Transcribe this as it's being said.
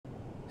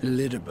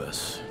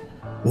Elidibus.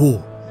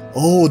 Oh,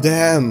 oh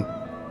damn.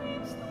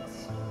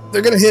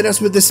 They're gonna hit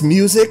us with this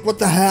music? What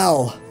the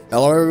hell?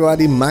 Hello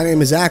everybody, my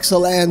name is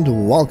Axel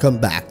and welcome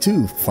back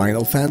to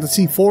Final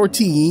Fantasy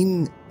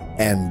XIV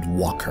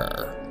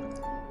Endwalker.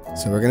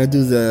 So we're gonna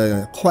do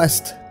the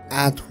quest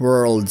at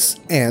World's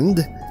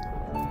End.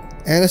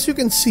 And as you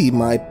can see,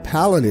 my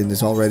paladin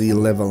is already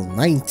level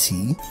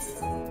 90.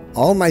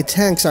 All my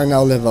tanks are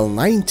now level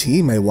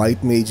 90. My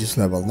white mage is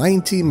level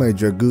 90. My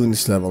dragoon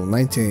is level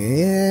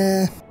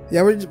 90.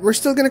 Yeah, we're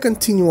still gonna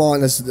continue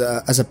on as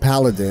a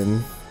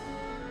paladin.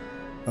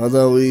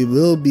 Although we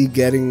will be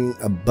getting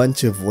a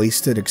bunch of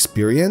wasted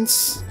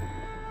experience.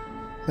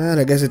 And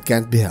I guess it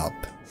can't be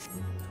helped.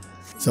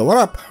 So what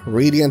up,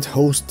 Radiant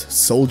Host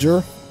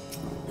Soldier?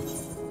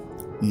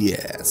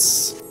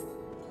 Yes.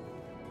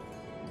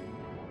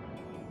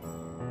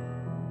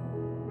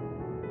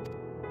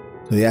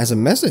 So he has a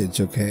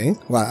message, okay.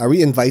 Well, are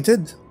we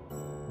invited?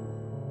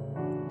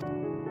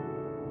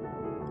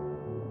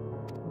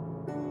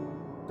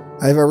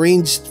 I've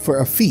arranged for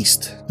a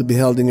feast to be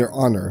held in your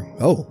honor.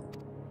 Oh.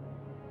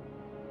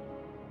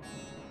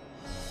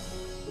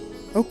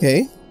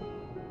 Okay.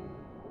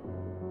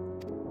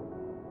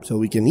 So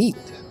we can eat.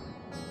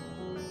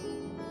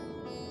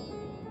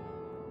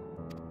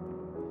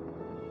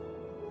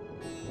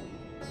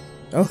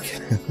 Okay.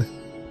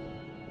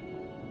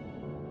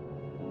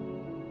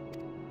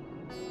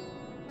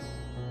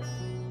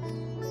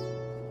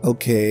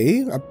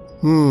 Okay.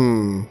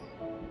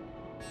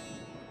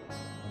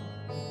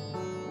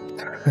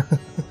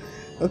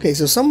 Okay,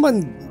 so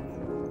someone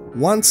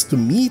wants to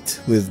meet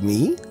with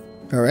me.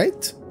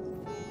 Alright.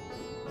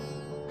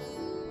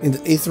 In the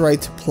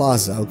XIV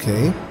Plaza,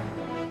 okay.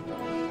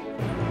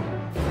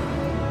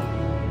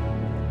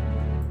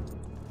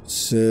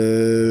 So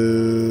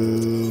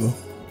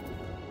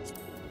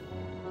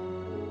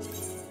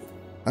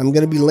I'm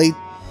gonna be late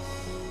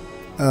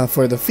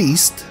for the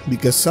feast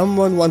because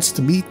someone wants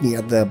to meet me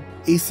at the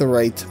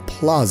XIV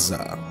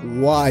Plaza.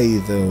 Why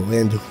though,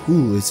 and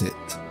who is it?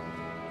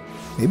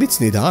 Maybe it's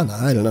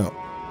Nidana, I don't know.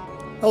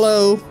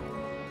 Hello.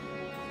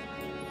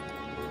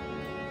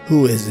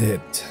 Who is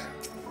it?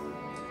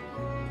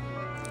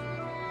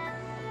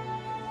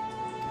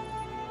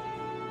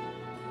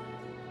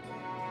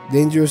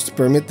 Dangerous to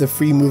permit the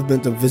free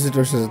movement of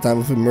visitors at a time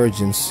of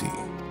emergency.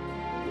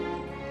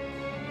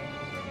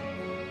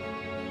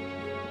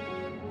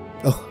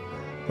 Oh,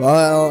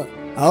 well,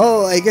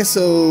 oh, I guess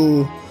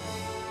so.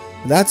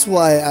 That's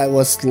why I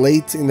was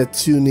late in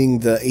attuning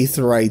the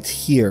Aetherite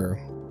here.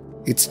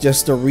 It's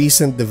just a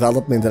recent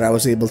development that I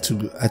was able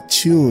to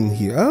attune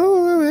here.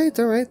 Oh, alright.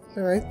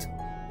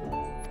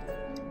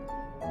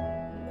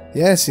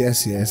 Yes,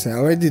 I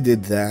already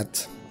did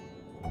that.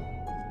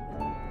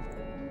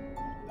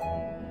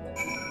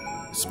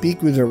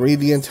 Speak with the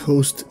Radiant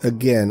Host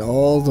again,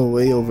 all the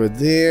way over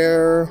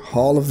there.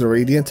 Hall of the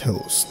Radiant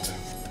Host.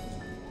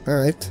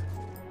 Alright.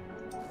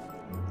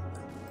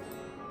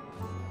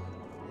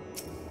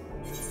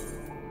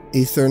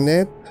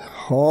 Ethernet,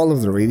 Hall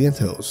of the Radiant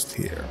Host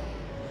here.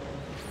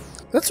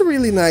 That's a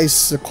really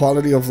nice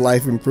quality of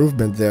life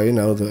improvement there, you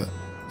know,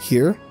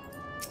 here.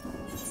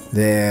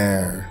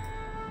 There.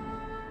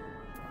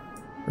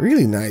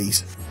 Really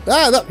nice.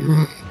 Ah,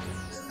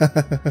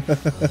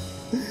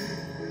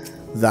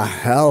 the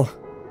hell?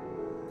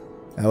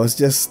 I was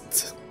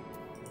just...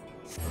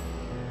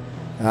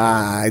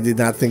 I did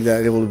not think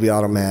that it would be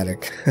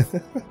automatic.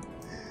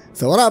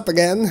 So what up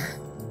again?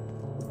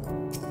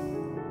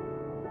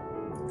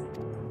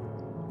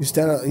 You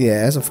stand up?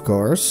 Yes, of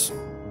course.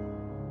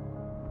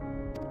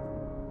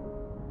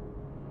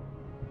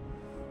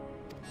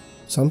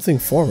 Something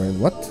foreign,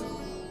 what?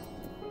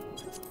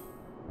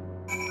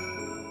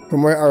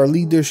 From where our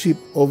leadership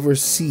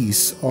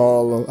oversees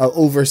all...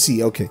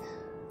 oversee, okay.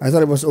 I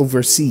thought it was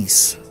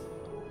overseas.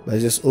 But I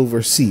just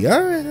oversee.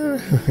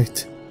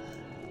 Alright.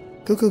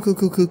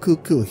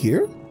 Cool.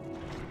 Here?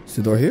 Is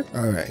the door here?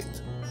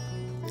 Alright.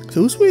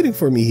 So who's waiting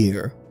for me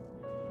here?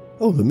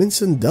 Oh, the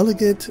Minson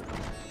delegate.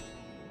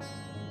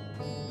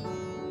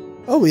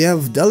 Oh, we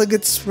have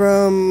delegates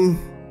from...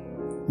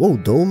 Whoa,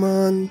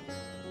 Doman.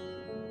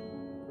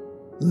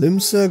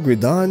 Limsa,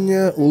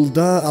 Gridania,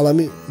 Ulda,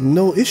 Alami...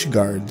 No,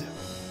 Ishgard.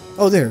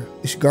 Oh, there.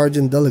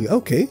 Ishgardian delegate.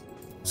 Okay.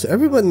 So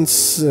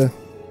everyone's...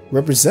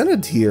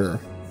 represented here.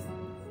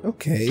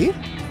 Okay.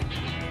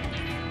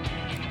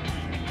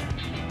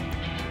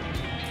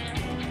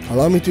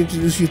 Allow me to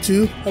introduce you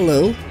to...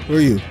 Hello, who are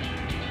you?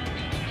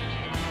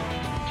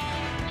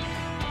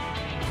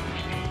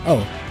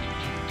 Oh.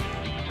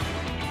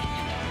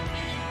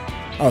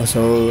 Oh,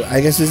 so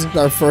I guess this is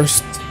our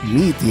first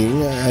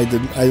meeting. I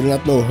did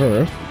not know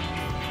her.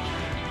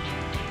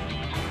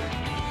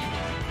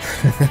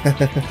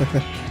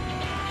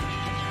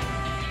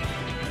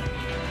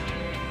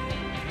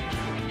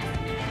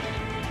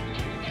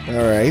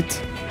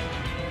 Alright.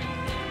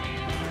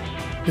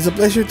 It's a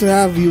pleasure to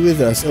have you with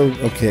us. Oh,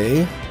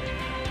 okay.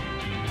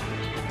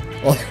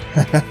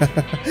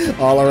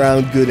 All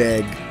around good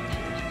egg.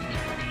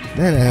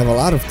 Man, I have a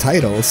lot of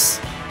titles.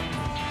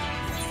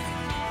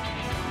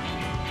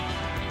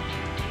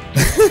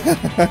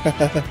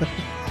 Yeah,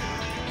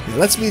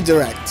 let's be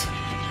direct.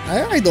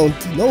 I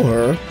don't know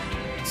her,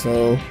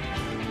 so...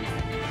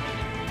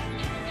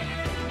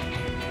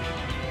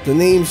 The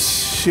name's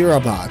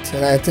Shirabat,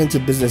 and I attend to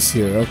business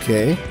here,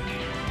 okay.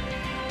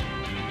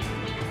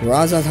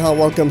 Razat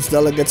welcomes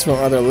delegates from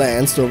other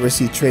lands to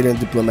oversee trade and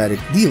diplomatic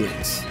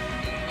dealings.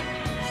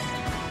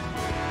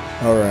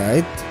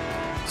 Alright.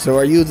 So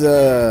are you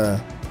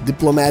the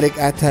diplomatic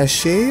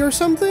attaché or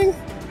something?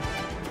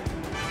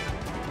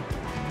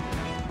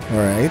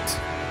 Alright.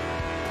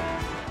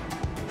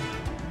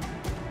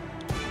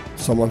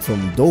 Someone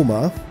from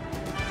Doma.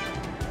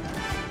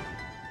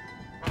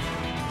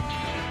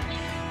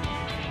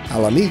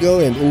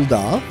 Alamigo and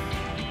Ulda.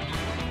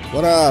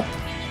 What up?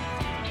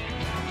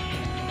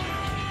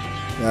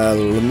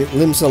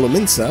 Limsa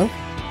Luminsa.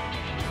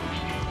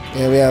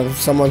 And we have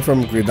someone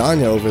from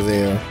Gridania over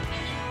there.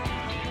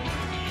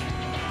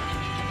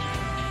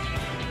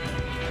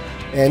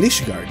 And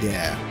Ishgard,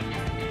 yeah.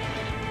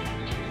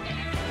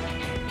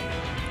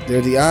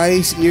 They're the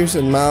eyes, ears,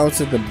 and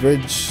mouths at the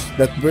bridge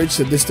that bridge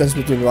the distance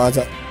between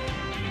Raza.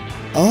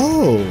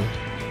 Oh,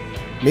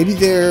 maybe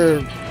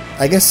they're,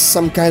 I guess,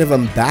 some kind of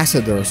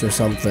ambassadors or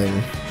something.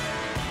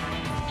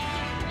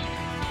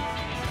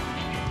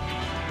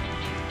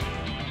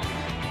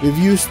 We've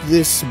used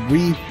this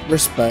brief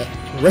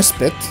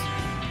respite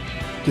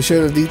to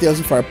share the details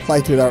of our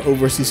plight with our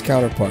overseas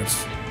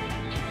counterparts.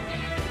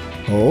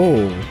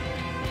 Oh.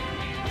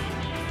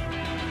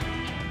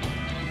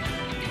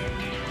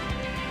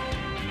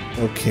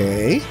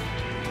 Okay.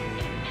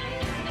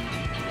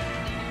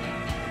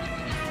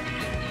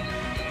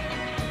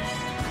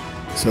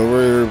 So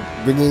we're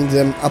bringing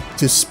them up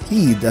to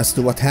speed as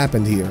to what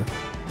happened here.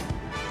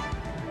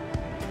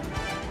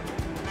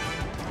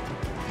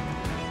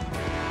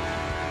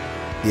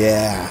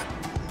 Yeah.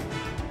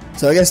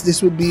 So I guess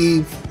this would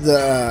be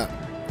the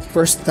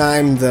first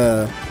time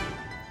the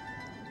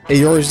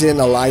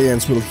Eorzean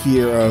Alliance will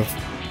hear of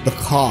the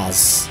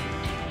cause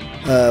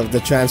of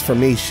the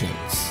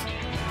transformations.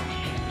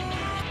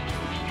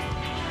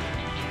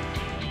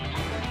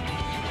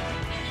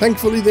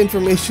 Thankfully, the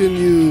information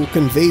you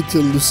conveyed to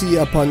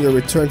Lucia upon your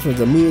return from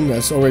the moon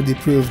has already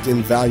proved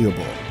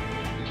invaluable.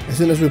 As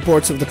soon as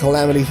reports of the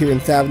calamity here in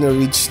Thavner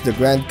reached the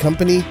Grand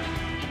Company,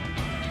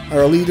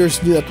 our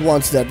leaders knew at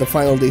once that the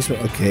final days were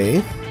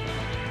okay.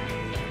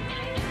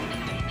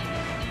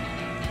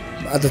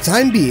 For the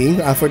time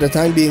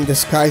being, the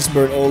skies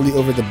burn only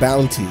over the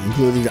Bounty,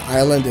 including the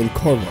island and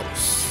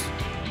Korvos.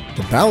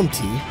 The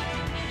Bounty?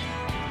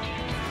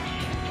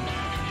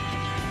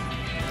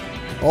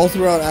 All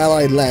throughout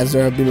Allied lands,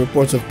 there have been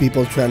reports of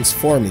people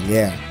transforming,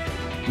 yeah.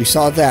 We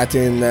saw that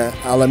in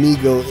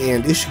Alamigo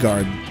and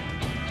Ishgard.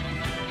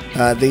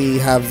 They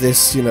have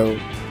this, you know,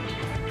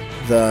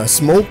 the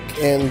smoke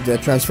and the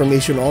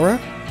transformation aura.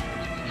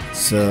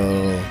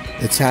 So,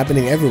 it's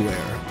happening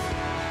everywhere.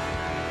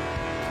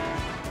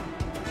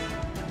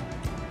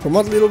 From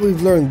what little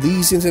we've learned,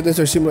 these incidents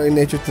are similar in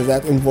nature to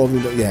that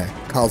involving the, yeah,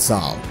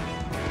 Khalsal.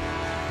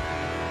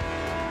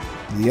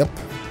 Yep.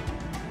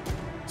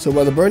 So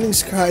while the burning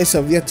skies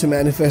have yet to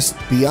manifest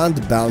beyond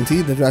the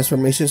Bounty, the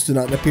transformations do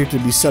not appear to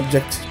be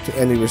subject to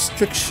any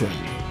restriction.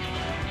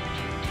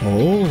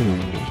 Oh.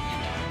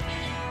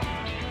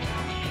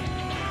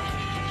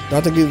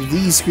 Not to give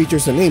these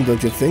creatures a name,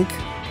 don't you think?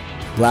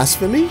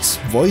 Blasphemies?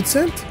 Void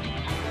Scent?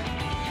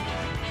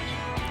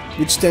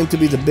 Which tend to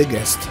be the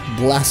biggest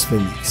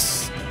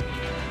blasphemies.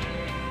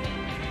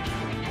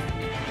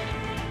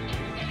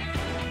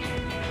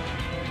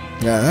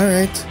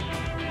 Alright.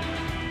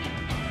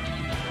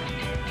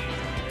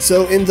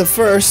 So in the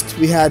first,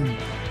 we had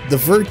the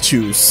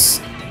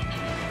virtues,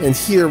 and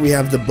here we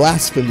have the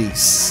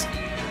blasphemies.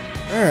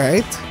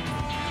 Alright.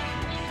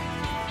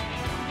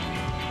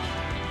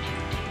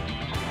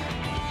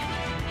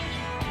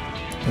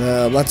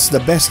 What's the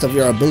best of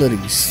your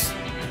abilities?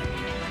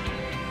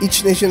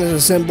 Each nation has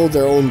assembled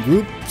their own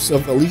groups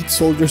of elite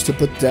soldiers to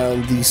put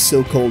down these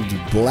so-called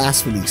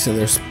blasphemies and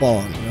their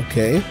spawn,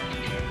 okay?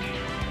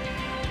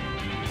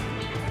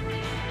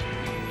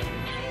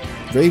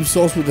 Brave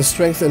souls with the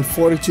strength and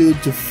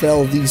fortitude to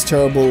fell these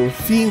terrible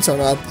fiends are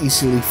not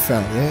easily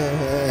found.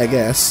 Yeah, I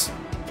guess.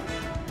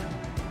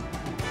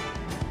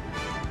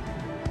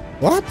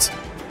 What?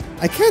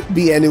 I can't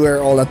be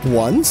anywhere all at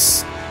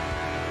once.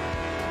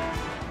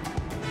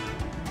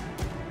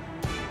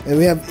 And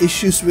we have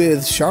issues with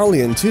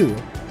Charlian too.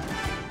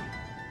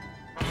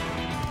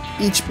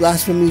 Each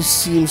blasphemy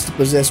seems to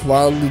possess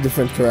wildly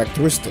different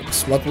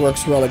characteristics. What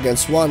works well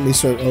against one may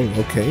serve... Oh,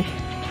 okay.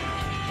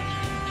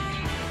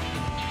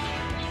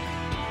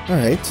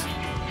 Alright.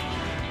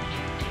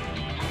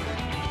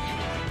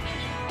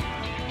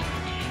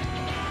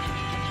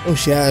 Oh,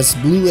 she has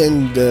blue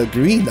and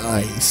green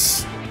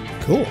eyes.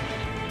 Cool.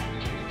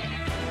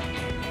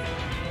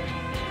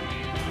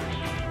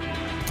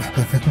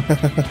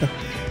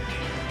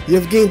 You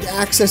have gained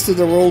access to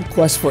the role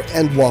quest for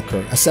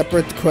Endwalker. A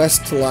separate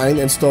quest line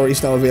and story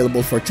is now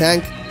available for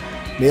tank,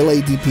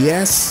 melee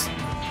DPS,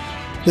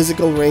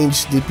 physical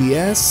range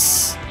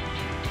DPS,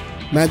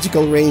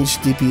 Magical range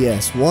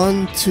DPS.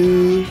 1,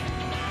 2,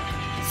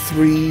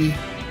 3,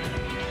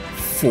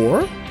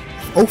 4?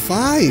 Oh,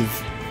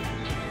 5!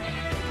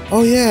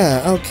 Oh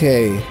yeah,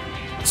 okay.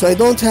 So I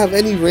don't have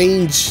any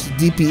range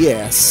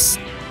DPS.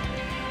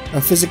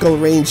 A physical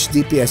range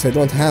DPS, I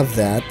don't have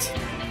that.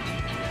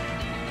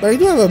 But I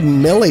do have a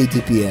melee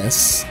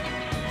DPS.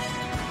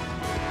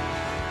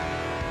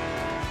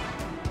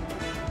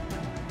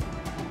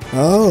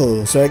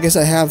 Oh, so I guess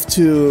I have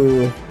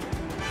to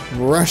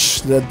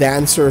rush the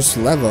dancer's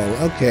level.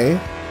 Okay.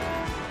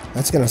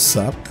 That's gonna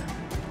suck.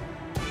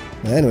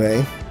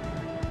 Anyway.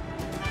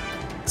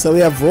 So we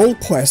have role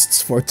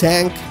quests for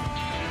tank.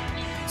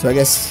 So I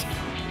guess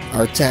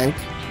our tank,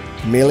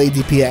 melee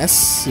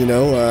DPS, you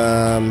know,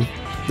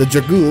 the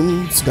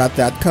Dragoon's got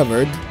that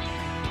covered.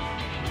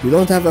 We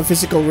don't have a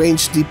physical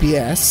range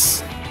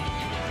DPS,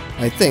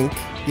 I think.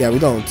 Yeah, we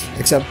don't,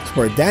 except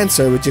for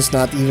Dancer, which is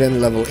not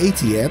even level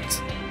 80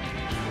 yet.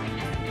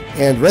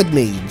 And Red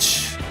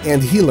Mage,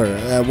 and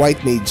Healer,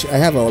 White Mage. I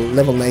have a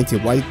level 90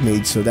 White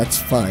Mage, so that's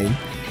fine.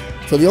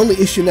 So the only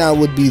issue now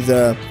would be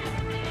the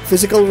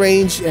physical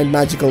range and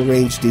magical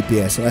range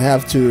DPS. So I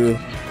have to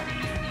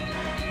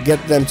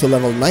get them to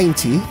level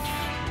 90.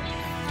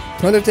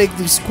 To undertake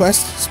these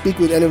quests, speak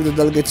with any of the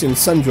delegates in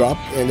Sundrop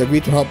and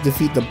agree to help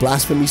defeat the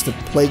blasphemies that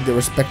plague their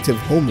respective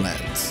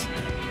homelands.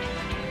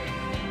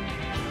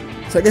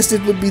 So I guess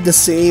it would be the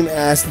same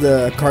as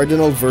the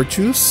Cardinal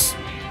Virtues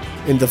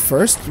in the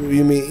first.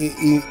 You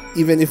mean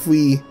even if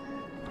we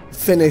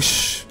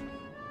finish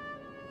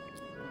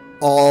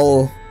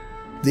all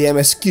the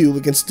MSQ, we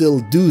can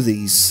still do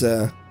these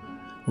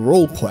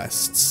role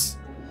quests.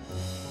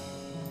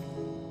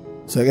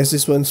 So I guess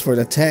this one's for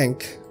the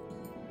tank.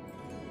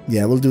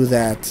 Yeah, we'll do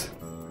that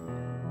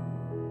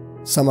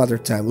some other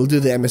time. We'll do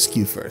the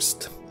MSQ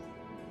first.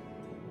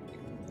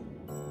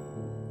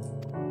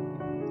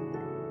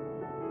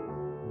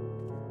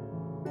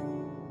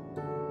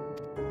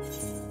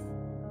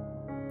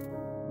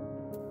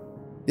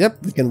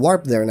 Yep, we can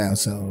warp there now,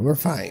 so we're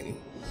fine.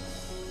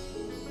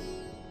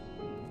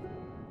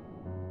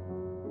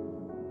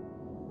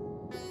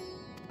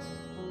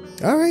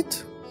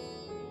 Alright.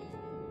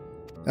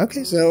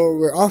 Okay, so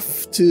we're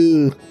off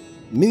to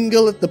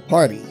mingle at the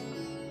party.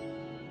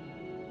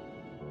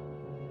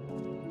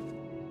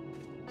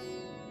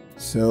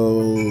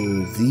 So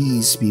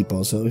these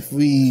people. So if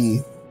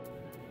we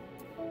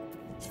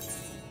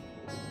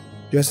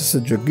dress as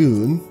a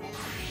Dragoon.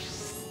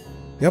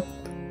 Yep.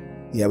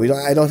 Yeah,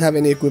 I don't have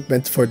any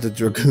equipment for the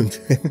Dragoon.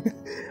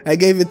 I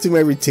gave it to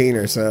my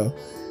retainer, so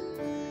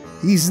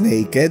he's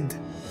naked.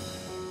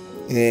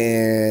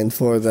 And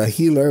for the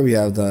healer, we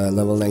have the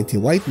level 90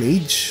 White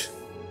Mage.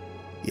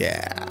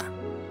 Yeah.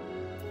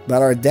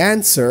 But our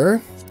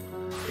dancer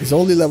is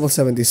only level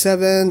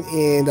 77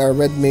 and our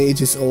red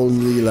mage is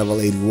only level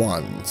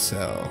 81,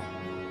 so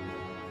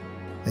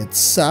it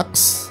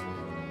sucks.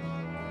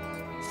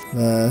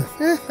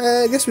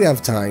 I guess we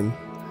have time.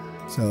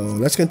 So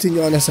let's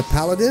continue on as a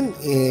paladin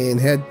and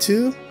head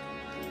to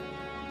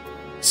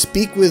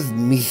speak with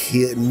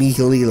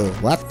Mihalil.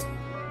 What?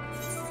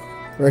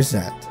 Where's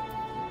that?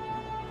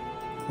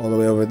 All the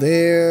way over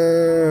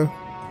there.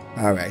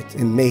 Alright,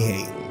 in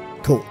Mayhain.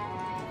 Cool.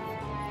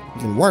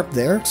 We can warp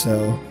there,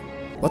 so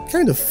what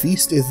kind of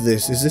feast is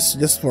this? Is this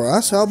just for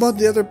us? How about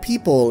the other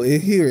people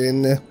here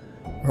in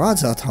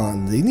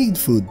Radzatan? They need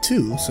food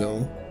too,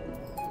 so...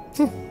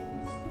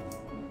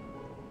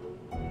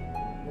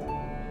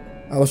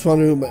 I was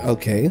wondering...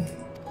 Okay.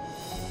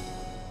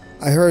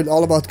 I heard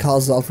all about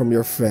Kalzal from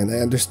your friend. I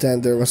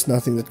understand there was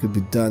nothing that could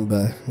be done,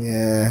 but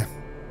yeah...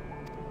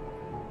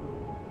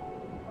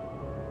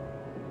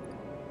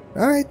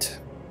 Alright.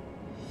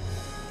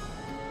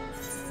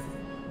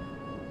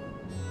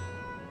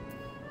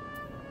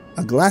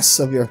 A glass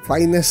of your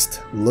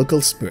finest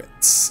local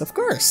spirits. Of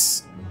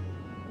course.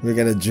 We're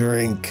gonna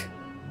drink.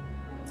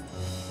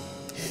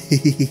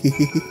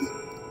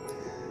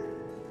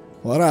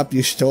 What up,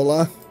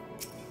 Yushtola?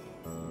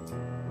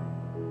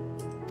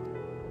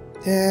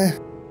 Yeah.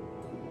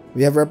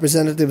 We have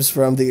representatives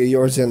from the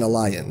Eorzean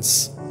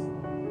Alliance.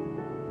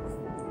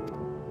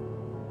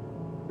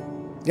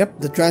 Yep,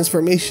 the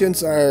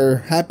transformations are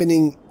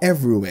happening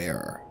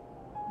everywhere.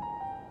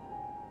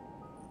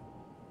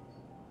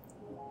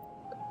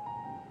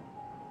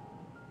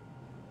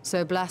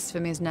 So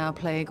blasphemies now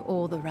plague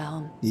all the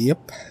realm.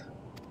 Yep.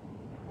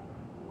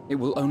 It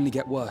will only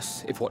get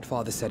worse if what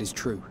Father said is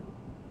true.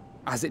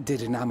 As it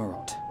did in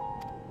Amarot.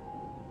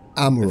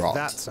 Amarot. If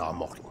that's our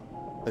model,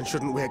 then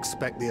shouldn't we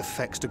expect the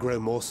effects to grow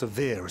more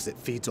severe as it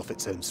feeds off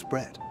its own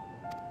spread?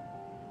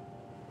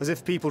 As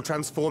if people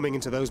transforming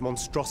into those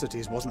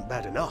monstrosities wasn't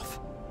bad enough.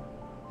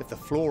 If the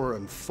flora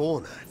and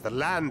fauna, if the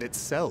land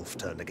itself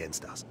turned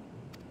against us.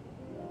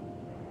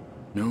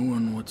 No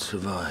one would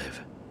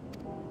survive.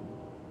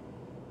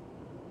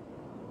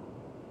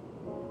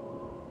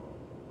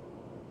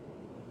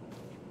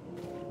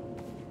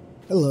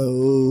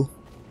 Hello.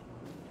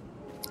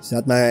 Is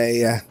that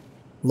my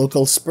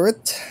local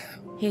spirit?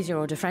 Here's your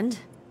order, friend.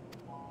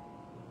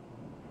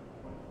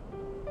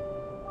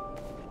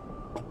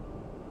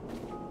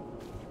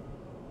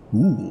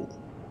 Ooh.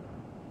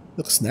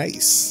 Looks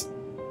nice.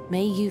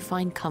 May you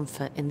find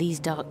comfort in these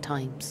dark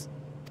times.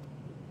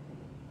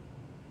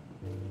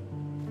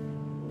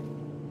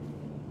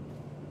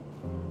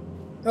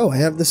 Oh, I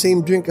have the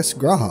same drink as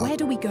Graha. Where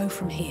do we go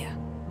from here?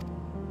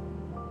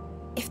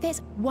 If there's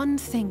one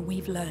thing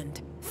we've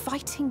learned,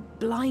 fighting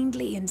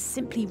blindly and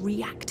simply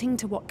reacting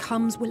to what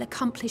comes will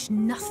accomplish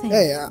nothing.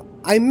 Hey,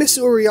 I miss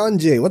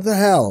Urianger. What the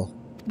hell?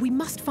 We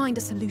must find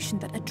a solution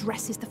that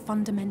addresses the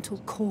fundamental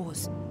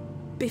cause.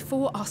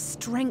 Before our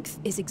strength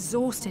is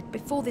exhausted,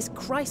 before this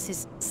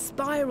crisis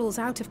spirals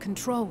out of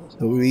control.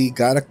 So we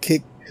gotta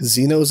kick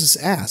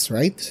Xenos' ass,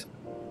 right?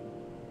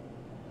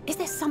 Is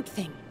there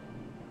something,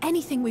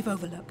 anything we've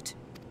overlooked?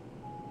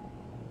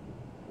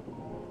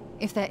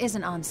 If there is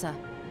an answer,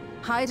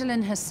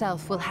 Hydaelyn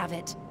herself will have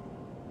it.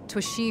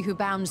 'Twas she who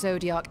bound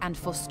Zodiac and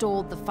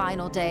forestalled the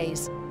final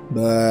days.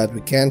 But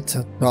we can't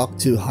talk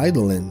to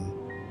Hydaelyn.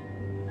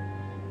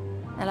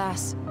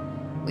 Alas,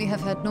 we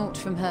have heard naught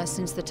from her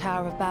since the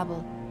Tower of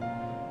Babel.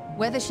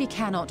 Whether she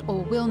cannot or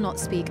will not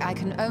speak, I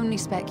can only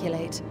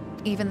speculate.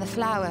 Even the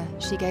flower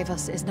she gave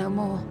us is no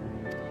more.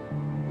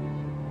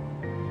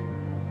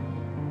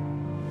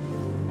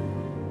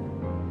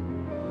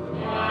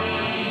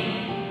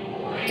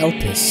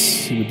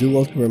 Elpis. You would do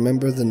well to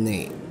remember the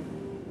name.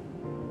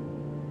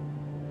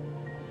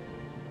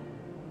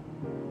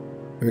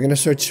 We're gonna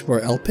search for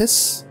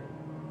Elpis.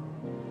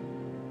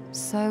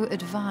 So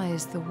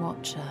advised the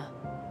Watcher.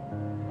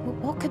 But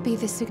what could be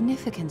the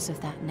significance of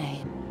that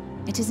name?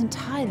 It is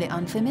entirely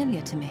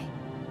unfamiliar to me.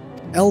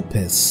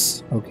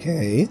 Elpis.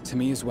 Okay. To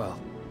me as well.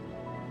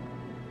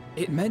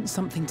 It meant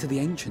something to the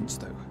ancients,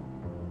 though.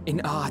 In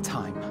our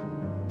time.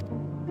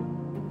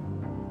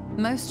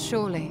 Most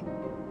surely.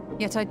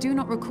 Yet I do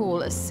not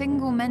recall a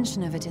single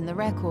mention of it in the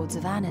records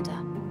of Anida.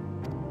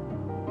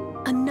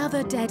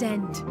 Another dead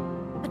end.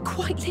 And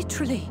quite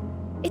literally.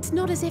 It's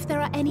not as if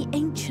there are any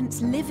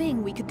ancients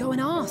living we could go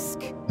and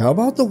ask. How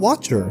about the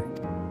Watcher?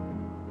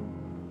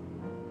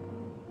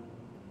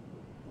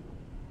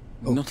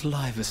 Oh. Not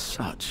alive as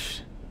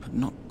such, but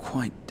not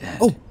quite dead.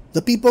 Oh,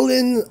 the people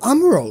in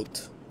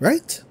Amarot,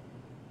 right?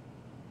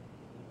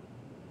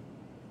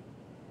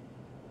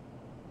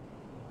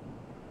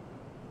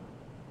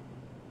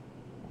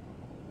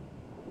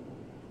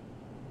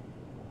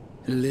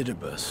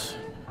 Elidibus.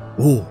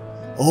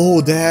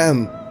 Oh,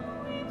 damn.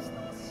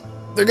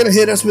 They're gonna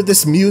hit us with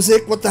this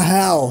music? What the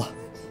hell?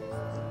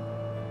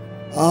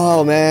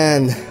 Oh,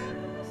 man.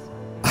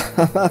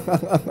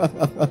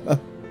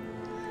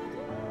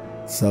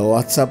 So,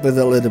 what's up with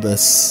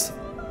Elidibus?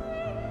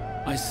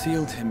 I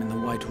sealed him in the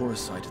White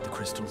Horosite at the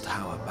Crystal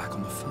Tower back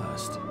on the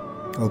 1st.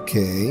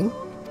 Okay.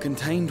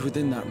 Contained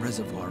within that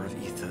reservoir of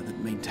ether that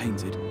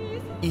maintains it,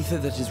 ether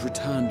that is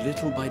returned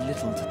little by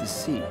little to the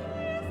sea.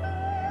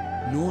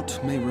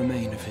 Naught may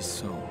remain of his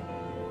soul.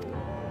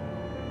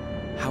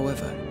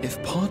 However,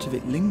 if part of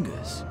it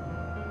lingers,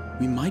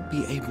 we might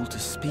be able to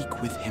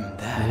speak with him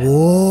there.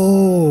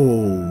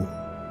 Whoa.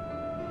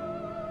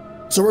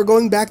 So we're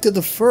going back to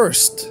the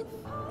 1st.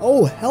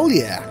 Oh, hell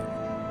yeah.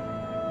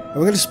 And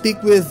we're going to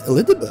speak with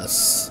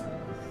Elidibus.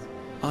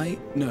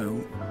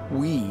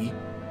 We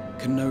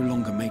can no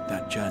longer make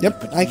that journey.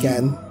 Yep, but I you,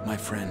 can. My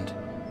friend,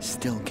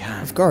 still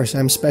can. Of course,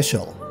 I'm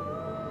special.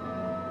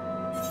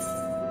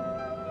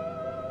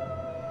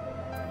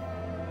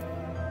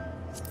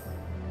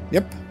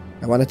 Yep,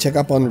 I want to check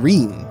up on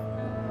Reen.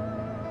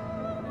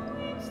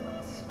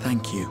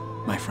 Thank you,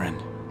 my friend.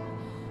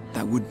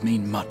 That would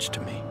mean much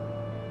to me.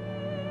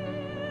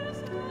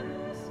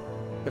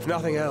 If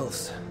nothing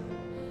else,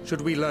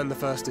 should we learn the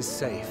first is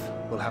safe,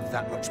 we'll have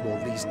that much more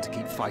reason to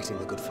keep fighting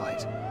the good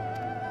fight.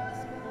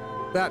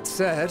 That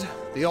said,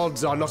 the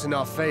odds are not in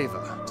our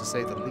favor, to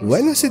say the least.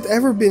 When has it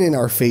ever been in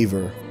our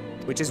favor?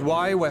 Which is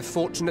why we're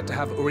fortunate to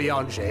have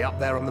Urianger up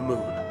there on the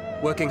moon,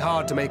 working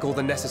hard to make all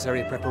the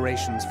necessary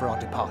preparations for our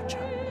departure,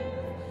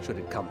 should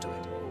it come to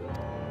it.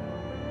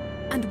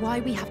 And why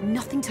we have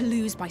nothing to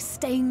lose by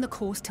staying the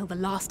course till the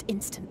last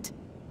instant.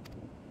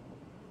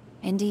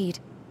 Indeed.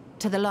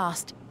 To the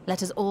last,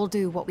 let us all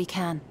do what we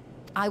can.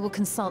 I will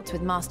consult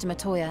with Master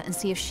Matoya and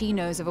see if she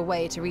knows of a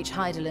way to reach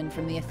Hydaelyn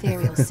from the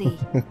ethereal sea.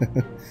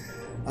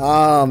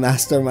 Ah,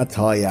 Master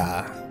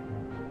Matoya.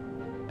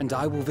 And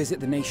I will visit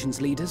the nation's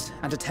leaders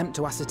and attempt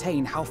to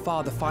ascertain how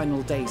far the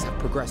final days have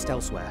progressed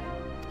elsewhere.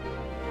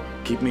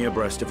 Keep me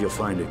abreast of your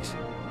findings.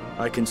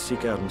 I can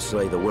seek out and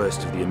slay the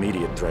worst of the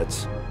immediate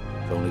threats,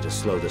 if only to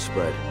slow the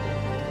spread.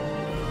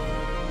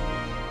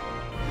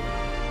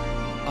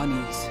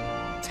 Unease,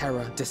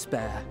 terror,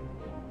 despair.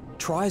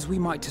 Try as we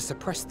might to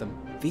suppress them,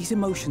 these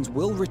emotions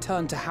will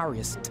return to harry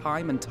us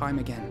time and time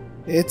again.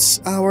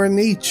 It's our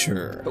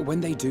nature. But when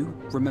they do,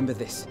 remember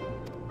this.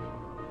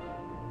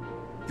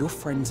 Your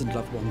friends and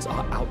loved ones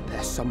are out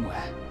there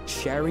somewhere,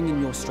 sharing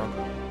in your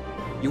struggle.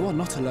 You are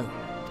not alone.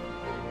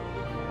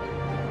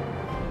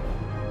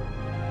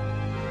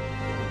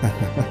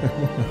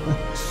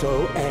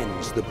 So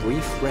ends the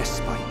brief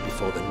respite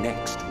before the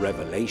next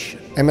revelation.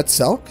 Emmet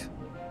Selk?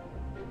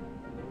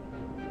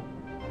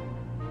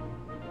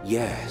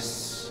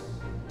 Yes,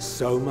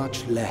 so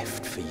much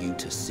left for you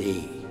to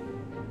see.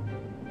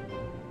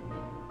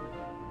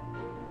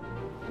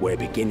 Where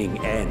beginning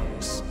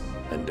ends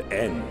and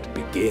end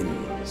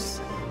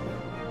begins.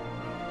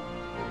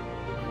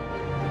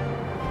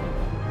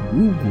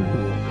 Ooh,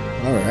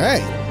 all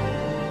right.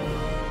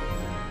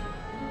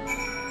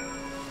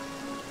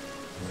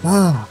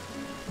 Ah.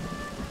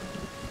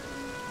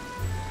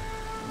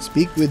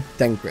 Speak with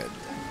Tancred.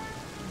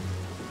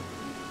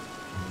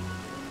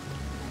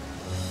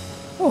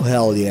 Oh,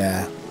 hell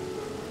yeah.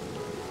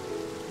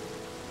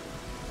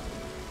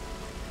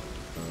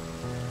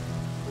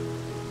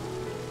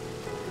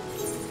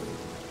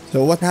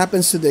 So what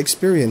happens to the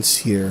experience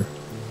here?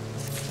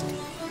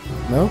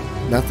 No?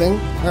 Nothing?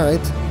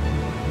 Alright.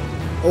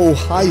 Oh,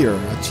 higher.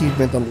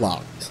 Achievement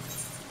unlocked.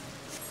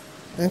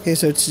 Okay,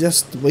 so it's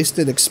just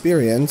wasted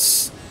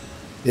experience.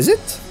 Is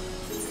it?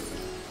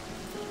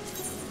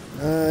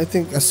 I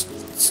think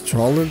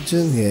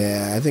astrologian?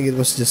 Yeah, I think it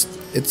was just...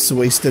 It's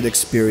wasted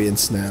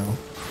experience now.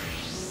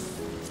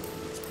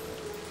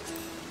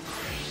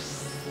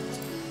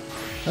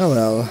 Oh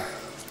well.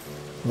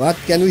 What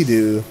can we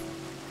do?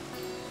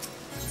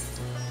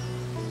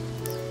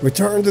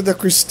 Return to the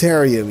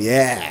Crystarium,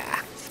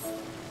 yeah!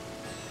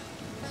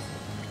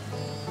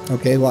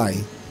 Okay, why?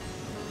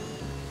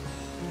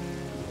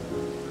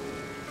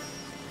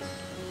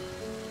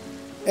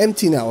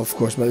 Empty now, of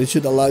course, but it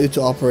should allow you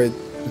to operate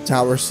the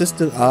tower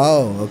system.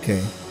 Oh,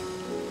 okay.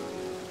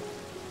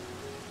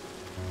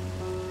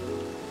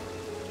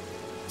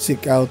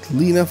 Seek out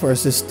Lena for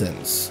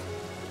assistance.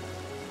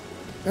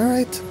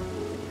 Alright.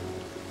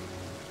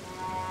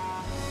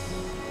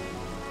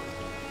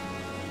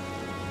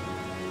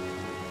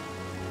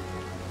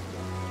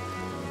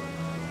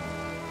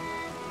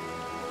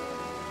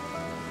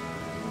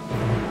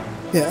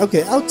 Yeah,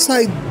 okay,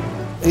 outside,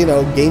 you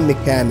know, game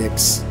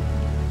mechanics,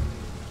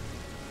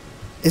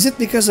 is it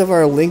because of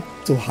our link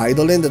to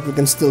Hydaelyn that we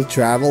can still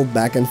travel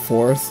back and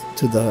forth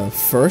to the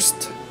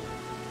first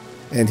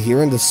and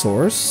here in the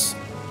source?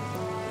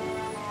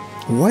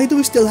 Why do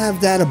we still have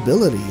that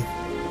ability?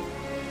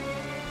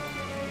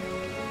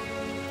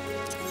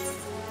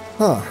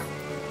 Huh.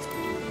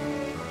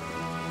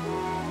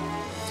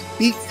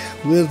 Speak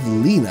with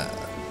Lena.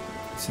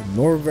 It's in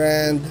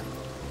Norvrand.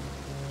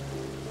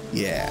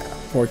 Yeah,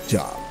 port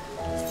job.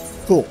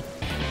 Cool.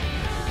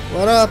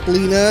 What up,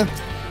 Lena?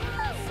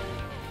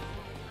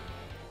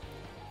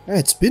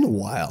 It's been a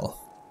while.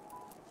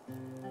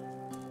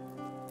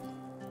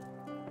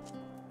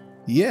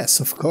 Yes,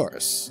 of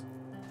course.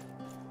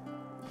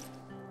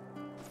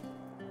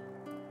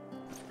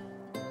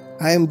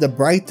 I am the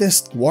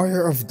brightest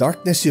warrior of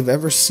darkness you've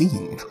ever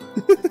seen.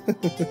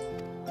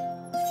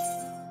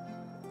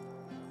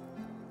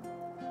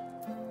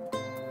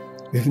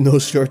 We have no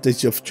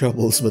shortage of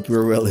troubles, but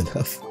we're well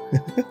enough.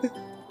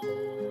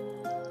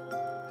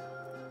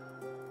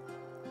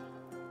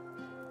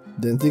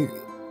 Didn't think...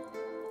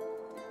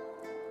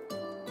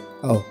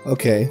 Oh,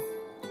 okay.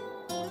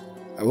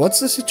 What's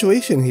the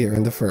situation here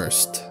in the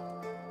first?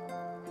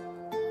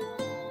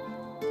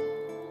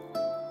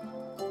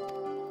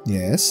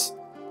 Yes.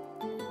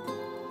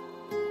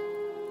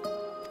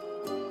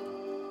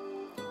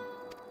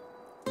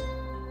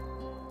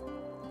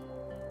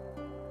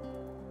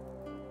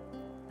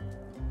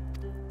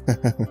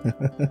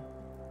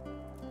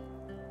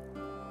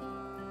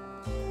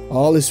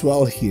 All is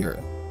well here.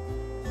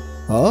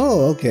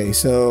 Oh, okay,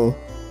 so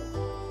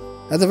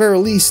at the very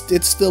least,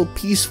 it's still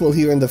peaceful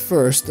here in the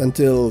first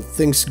until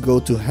things go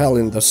to hell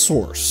in the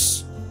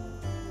source.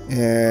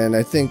 And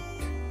I think,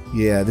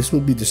 yeah, this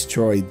will be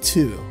destroyed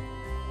too.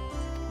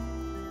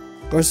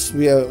 Of course,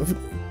 we have...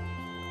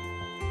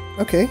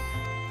 Okay.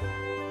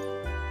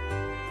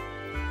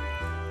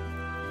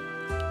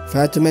 If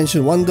I had to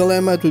mention one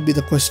dilemma, it would be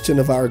the question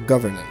of our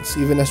governance.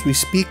 Even as we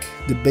speak,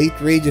 debate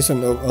rages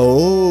on...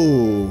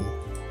 Oh!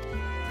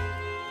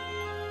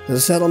 The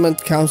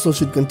Settlement Council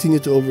should continue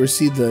to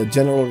oversee the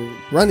general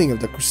running of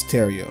the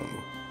Crystarium.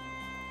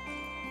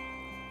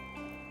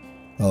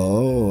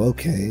 Oh,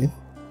 okay.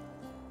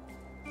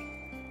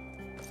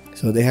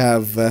 So they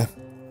have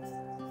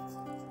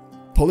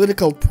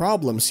political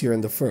problems here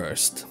in the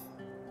first.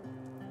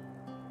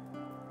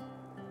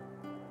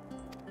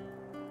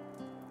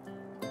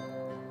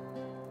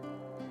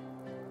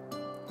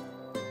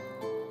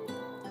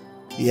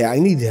 Yeah, I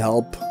need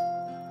help.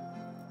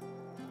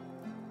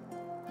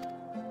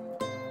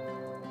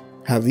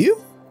 Have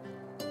you?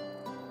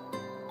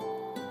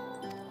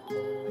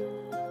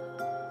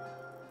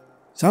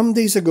 Some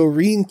days ago,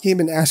 Reen came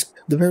and asked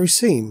the very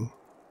same.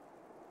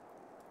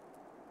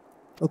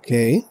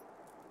 Okay.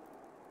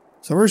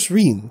 So where's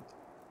Reen?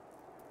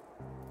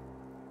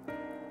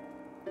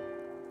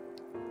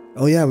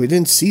 Oh yeah, we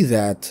didn't see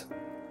that.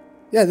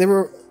 Yeah, they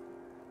were...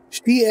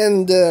 She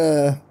and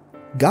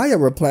Gaia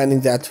were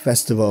planning that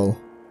festival.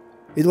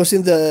 It was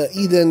in the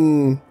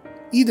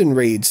Eden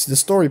raids, the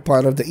story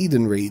part of the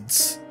Eden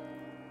raids.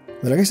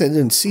 But I guess I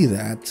didn't see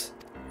that.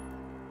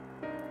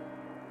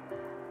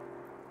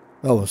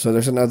 Oh, so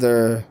there's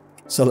another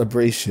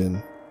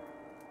celebration.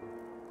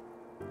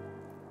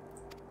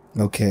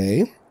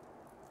 Okay.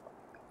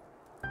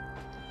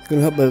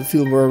 Couldn't help but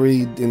feel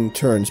worried in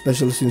turn,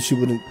 especially since she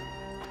wouldn't...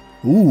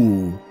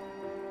 Ooh.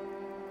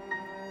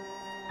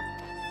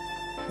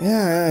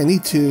 Yeah, I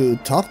need to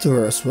talk to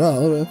her as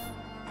well.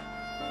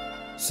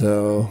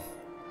 So...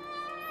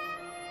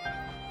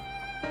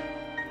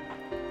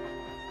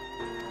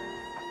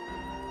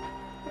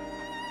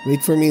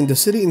 Wait for me in the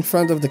city in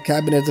front of the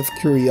Cabinet of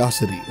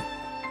Curiosity.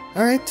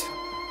 Alright.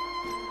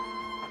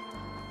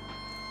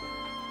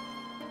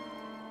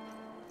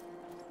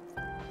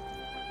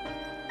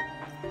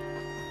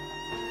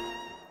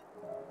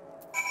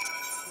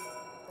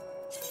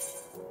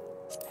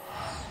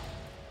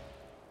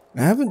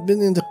 I haven't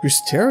been in the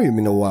Crystarium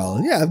in a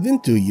while. Yeah, I've been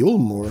to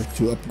Yulmore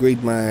to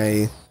upgrade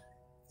my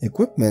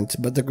equipment,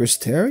 but the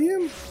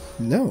Crystarium?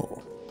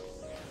 No.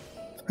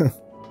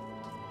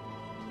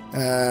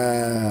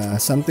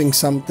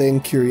 Something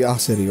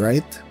curiosity,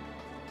 right?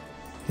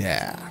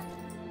 Yeah.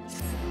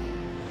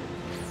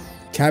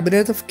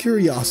 Cabinet of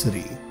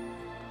Curiosity.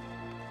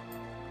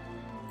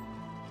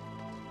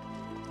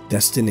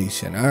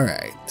 Destination,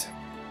 alright.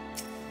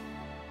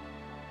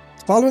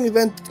 Following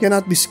event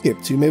cannot be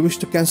skipped. You may wish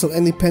to cancel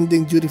any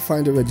pending duty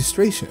finder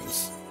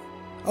registrations.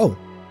 Oh.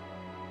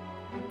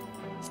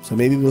 So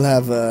maybe we'll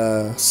have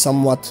a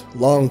somewhat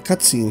long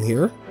cutscene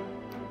here.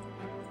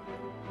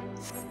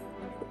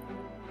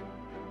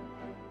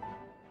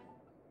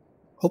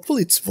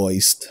 Hopefully it's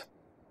voiced.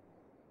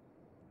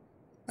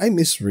 I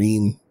miss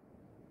Reen.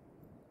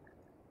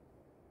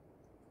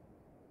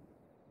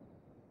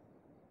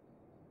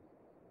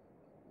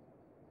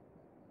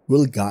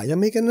 Will Gaia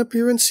make an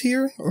appearance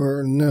here,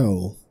 or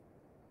no?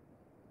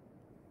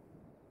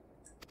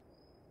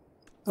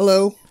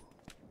 Hello?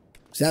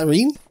 Is that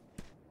Reen?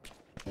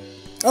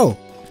 Oh,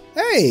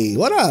 hey,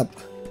 what up?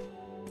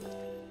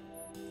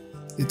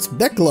 It's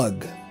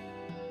Becklug.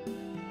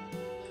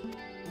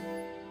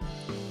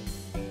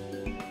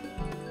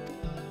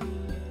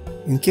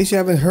 In case you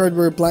haven't heard,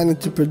 we're planning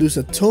to produce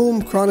a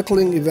tome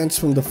chronicling events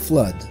from the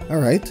flood.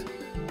 Alright.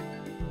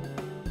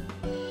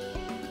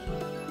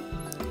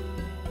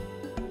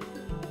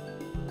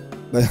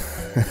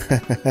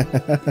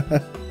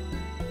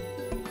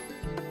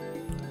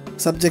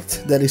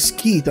 Subject that is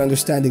key to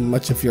understanding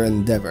much of your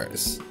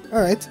endeavors.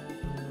 Alright.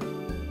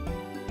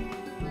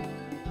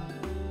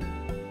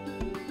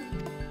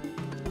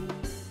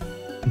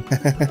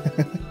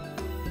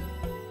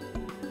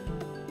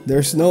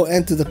 There's no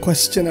end to the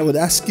question I would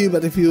ask you,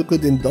 but if you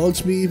could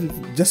indulge me,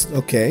 just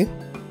okay.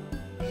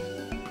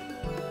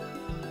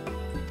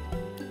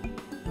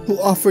 Who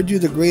offered you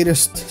the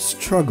greatest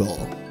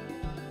struggle?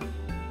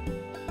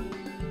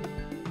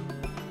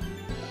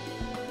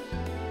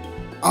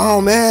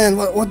 Oh man,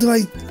 what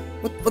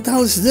the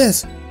hell is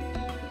this?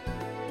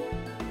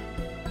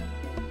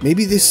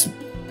 Maybe this...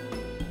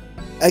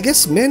 I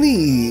guess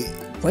many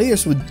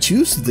players would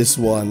choose this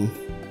one.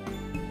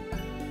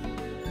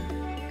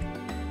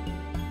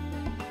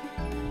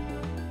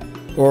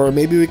 Or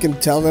maybe we can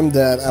tell them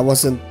that I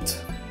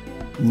wasn't...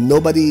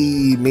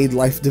 Nobody made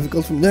life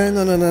difficult for me.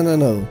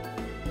 No.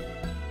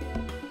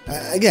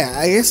 Yeah,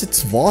 I guess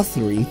it's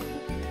Vothri.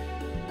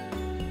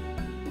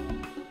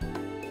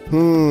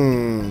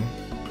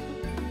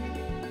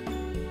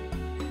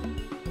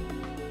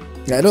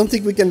 I don't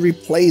think we can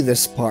replay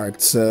this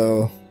part,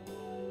 so...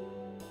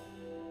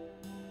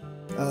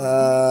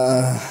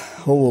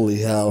 Holy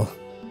hell.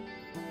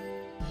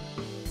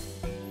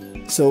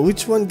 So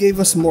which one gave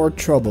us more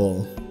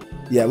trouble?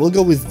 Yeah, we'll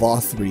go with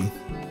Vothri.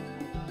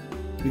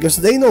 Because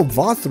they know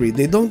Vothri,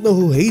 they don't know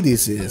who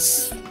Hades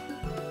is.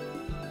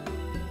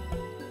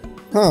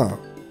 Huh.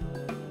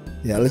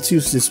 Yeah, let's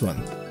use this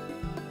one.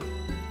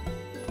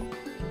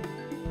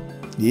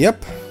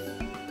 Yep.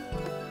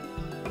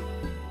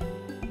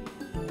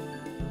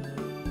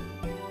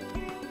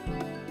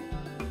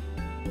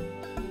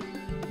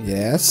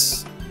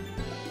 Yes.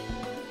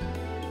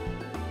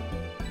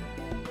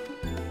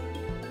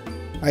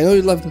 I know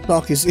you love to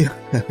talk, is you.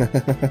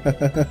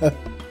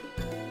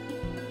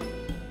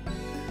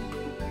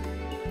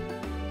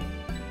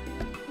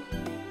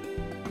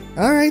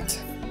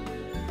 Alright.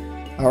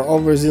 Our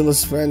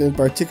overzealous friend in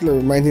particular,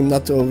 remind him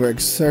not to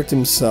overexert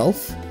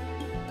himself.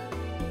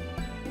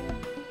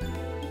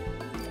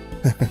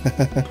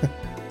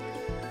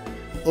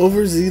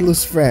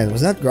 Overzealous friend.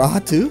 Was that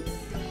Graha too?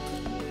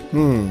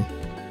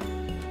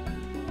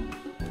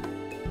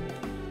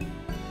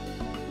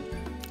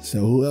 So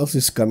who else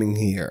is coming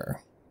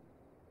here?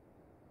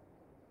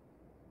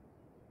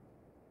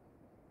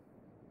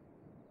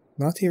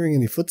 Not hearing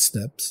any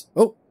footsteps.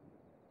 Oh!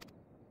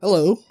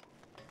 Hello!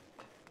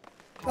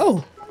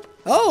 Oh!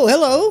 Oh,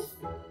 hello!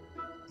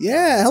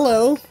 Yeah,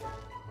 hello!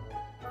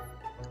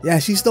 Yeah,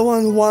 she's the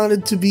one who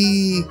wanted to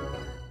be...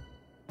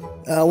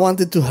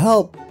 wanted to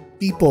help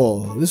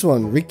people. This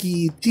one,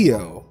 Ricky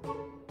Tio.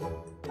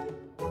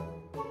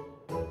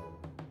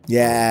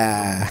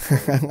 Yeah!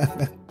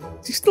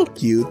 She's still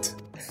cute.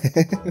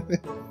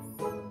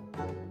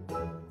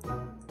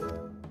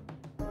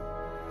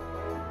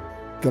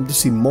 Come to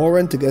see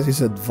Moran to get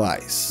his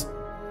advice.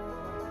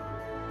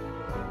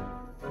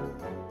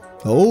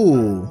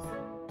 Oh!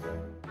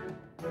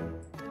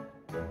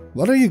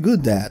 What are you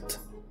good at?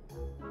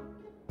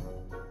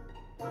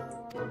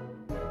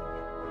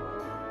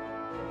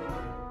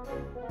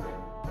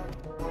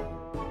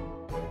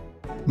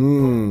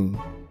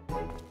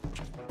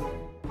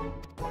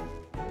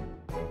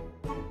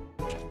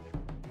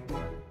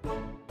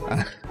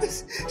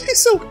 She's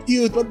so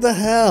cute, what the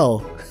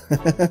hell?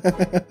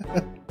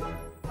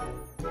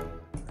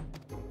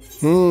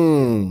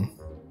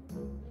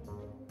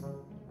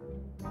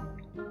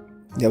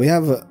 Yeah, we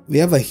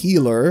have a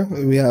healer.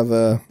 We have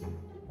a...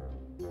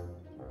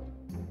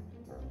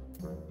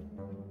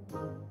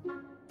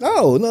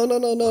 Oh,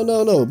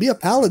 no. Be a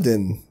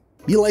paladin.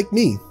 Be like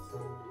me.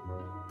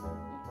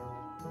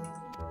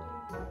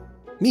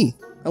 Me.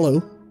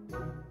 Hello.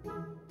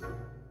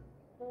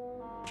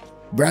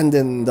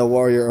 Brandon, the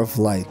warrior of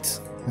light.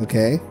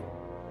 Okay.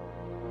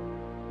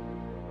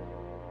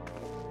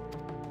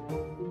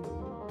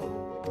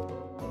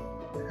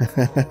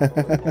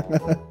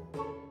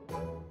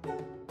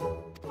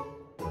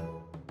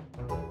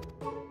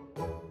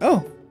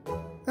 Oh.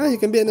 Ah, you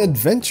can be an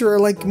adventurer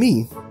like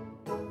me.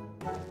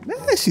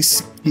 Ah,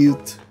 she's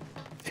cute.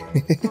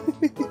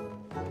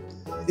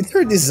 It's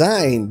her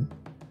design.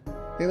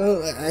 You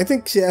know, I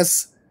think she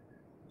has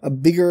a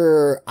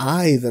bigger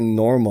eye than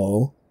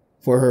normal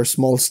for her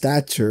small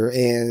stature,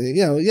 and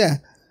you know, yeah,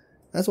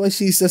 that's why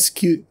she's as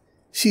cute.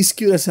 She's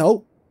cute as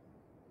hell.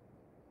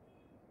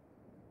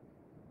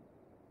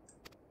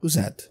 Who's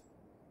that?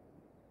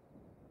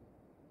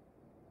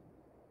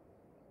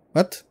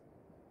 What?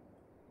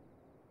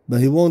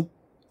 But he won't.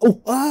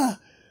 Oh,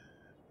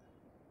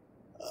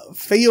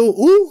 Feo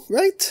U,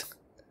 right?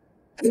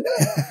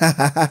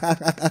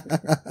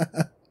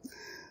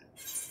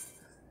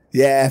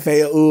 Yeah,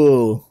 Feo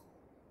U.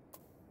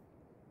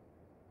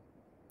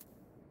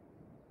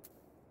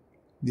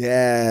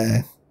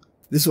 Yeah,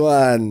 this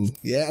one.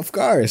 Yeah, of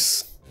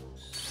course.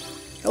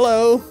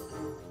 Hello.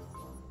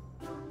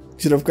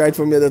 Should have cried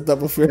for me at the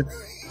top of your...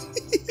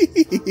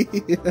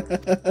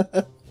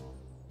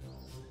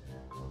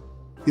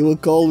 You will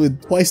call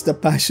with twice the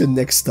passion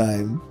next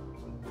time.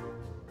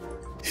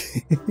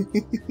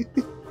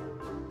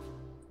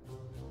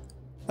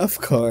 Of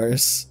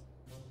course.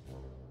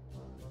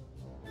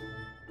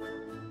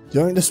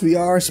 Join us we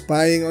are,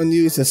 spying on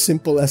you is as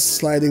simple as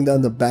sliding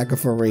down the back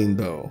of a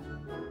rainbow.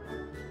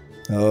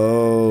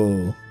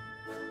 Oh.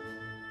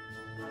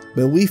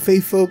 But we Fae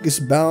folk is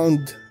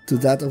bound to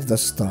that of the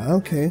star.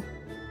 Okay.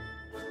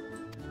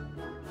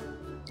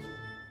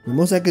 The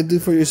most I could do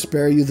for you is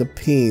spare you the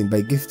pain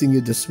by gifting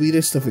you the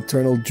sweetest of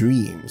eternal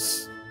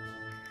dreams.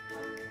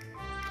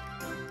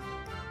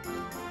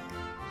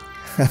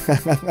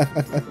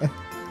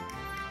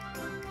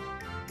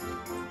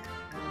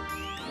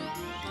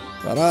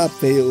 What up,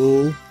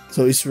 Feo?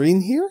 So is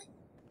Rain here?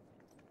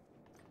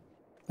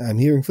 I'm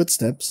hearing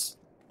footsteps.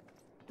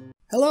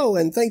 Hello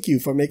and thank you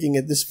for making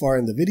it this far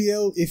in the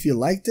video. If you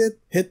liked it,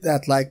 hit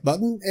that like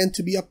button, and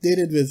to be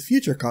updated with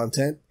future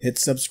content, hit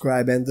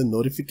subscribe and the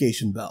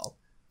notification bell.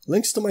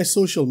 Links to my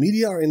social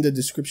media are in the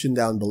description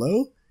down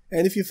below,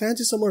 and if you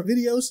fancy some more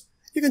videos,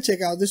 you can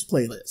check out this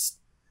playlist.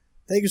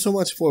 Thank you so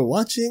much for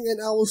watching, and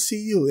I will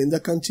see you in the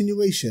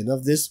continuation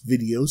of this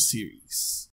video series.